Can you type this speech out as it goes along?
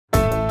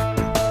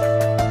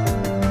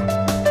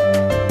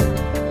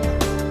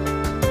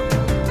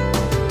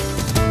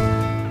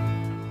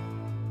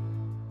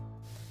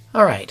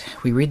All right,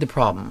 we read the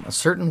problem. A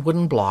certain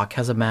wooden block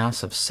has a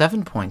mass of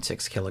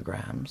 7.6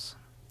 kilograms.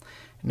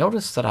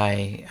 Notice that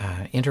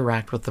I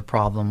interact with the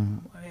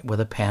problem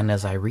with a pen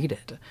as I read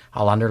it.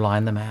 I'll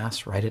underline the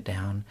mass, write it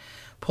down.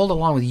 Pulled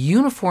along with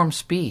uniform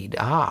speed.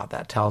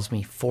 That tells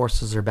me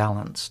forces are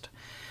balanced.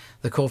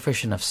 The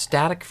coefficient of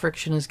static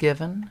friction is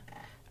given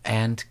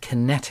and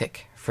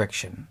kinetic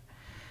friction.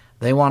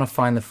 They want to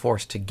find the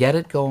force to get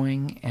it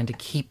going and to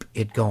keep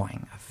it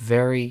going. A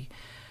very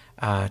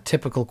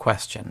typical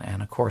question.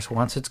 And of course,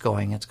 once it's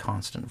going, it's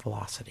constant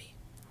velocity.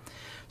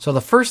 So the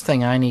first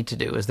thing I need to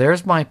do is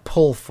there's my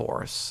pull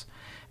force,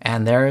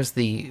 and there's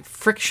the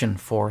friction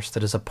force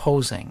that is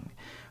opposing.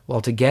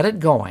 Well, to get it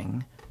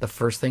going, the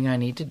first thing I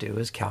need to do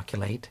is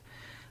calculate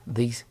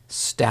the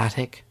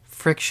static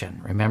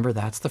friction. Remember,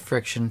 that's the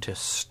friction to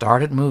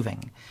start it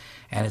moving.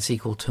 And it's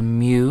equal to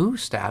mu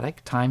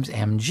static times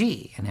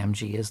mg. And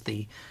mg is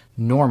the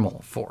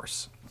normal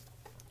force.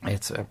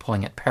 It's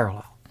pulling it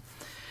parallel.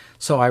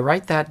 So I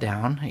write that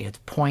down. It's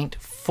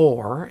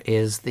 0.4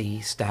 is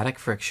the static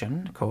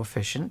friction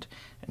coefficient.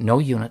 No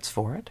units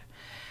for it.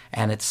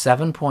 And it's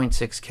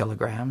 7.6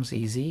 kilograms,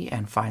 easy.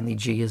 And finally,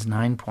 g is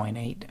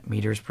 9.8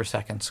 meters per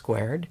second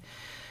squared.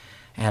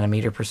 And a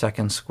meter per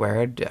second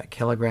squared,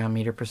 kilogram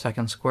meter per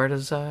second squared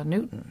is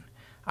Newton.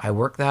 I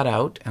work that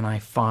out, and I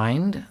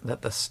find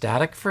that the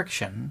static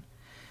friction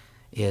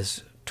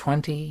is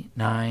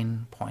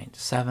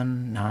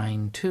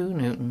 29.792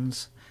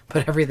 newtons,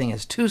 but everything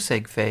is 2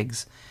 sig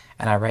figs,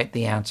 and I write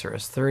the answer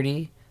as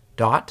 30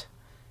 dot,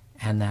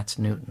 and that's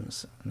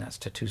newtons, and that's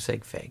to 2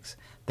 sig figs.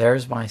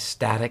 There's my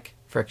static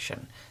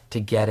friction to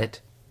get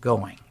it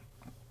going.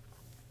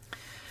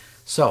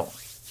 So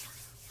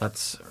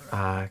let's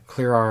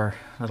clear our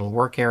little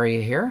work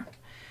area here.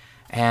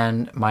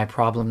 And my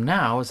problem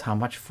now is how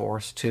much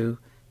force to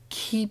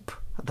keep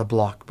the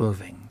block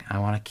moving. I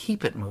want to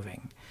keep it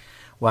moving.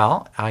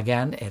 Well,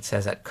 again, it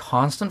says at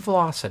constant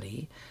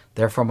velocity,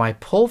 therefore my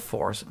pull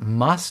force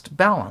must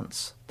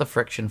balance the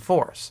friction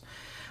force.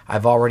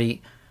 I've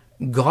already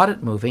got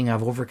it moving.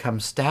 I've overcome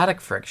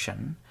static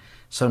friction.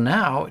 So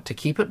now, to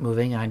keep it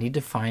moving, I need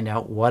to find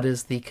out what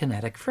is the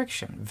kinetic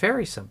friction.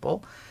 Very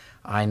simple.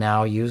 I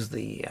now use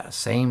the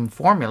same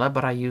formula,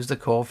 but I use the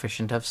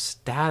coefficient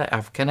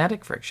of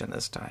kinetic friction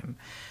this time,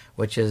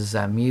 which is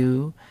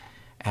mu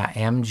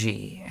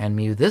mg. And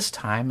mu this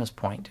time is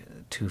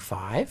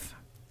 0.25.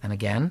 And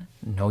again,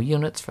 no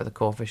units for the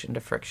coefficient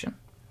of friction.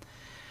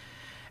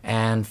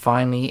 And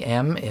finally,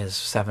 m is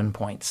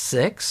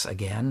 7.6.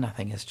 Again,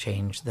 nothing has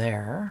changed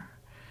there.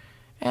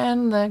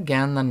 And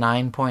again, the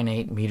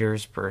 9.8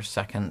 meters per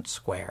second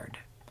squared.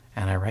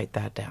 And I write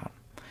that down.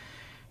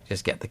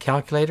 Just get the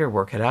calculator,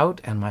 work it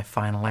out, and my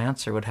final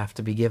answer would have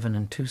to be given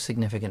in 2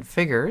 significant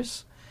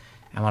figures.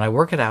 And when I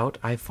work it out,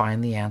 I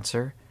find the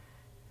answer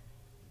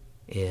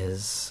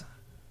is,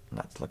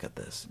 let's look at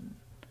this,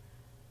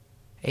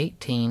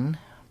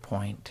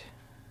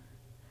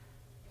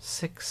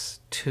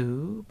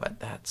 18.62, but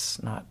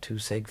that's not 2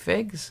 sig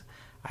figs.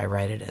 I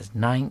write it as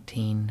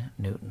 19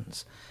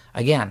 newtons.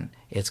 Again,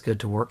 it's good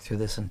to work through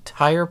this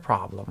entire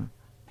problem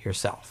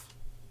yourself.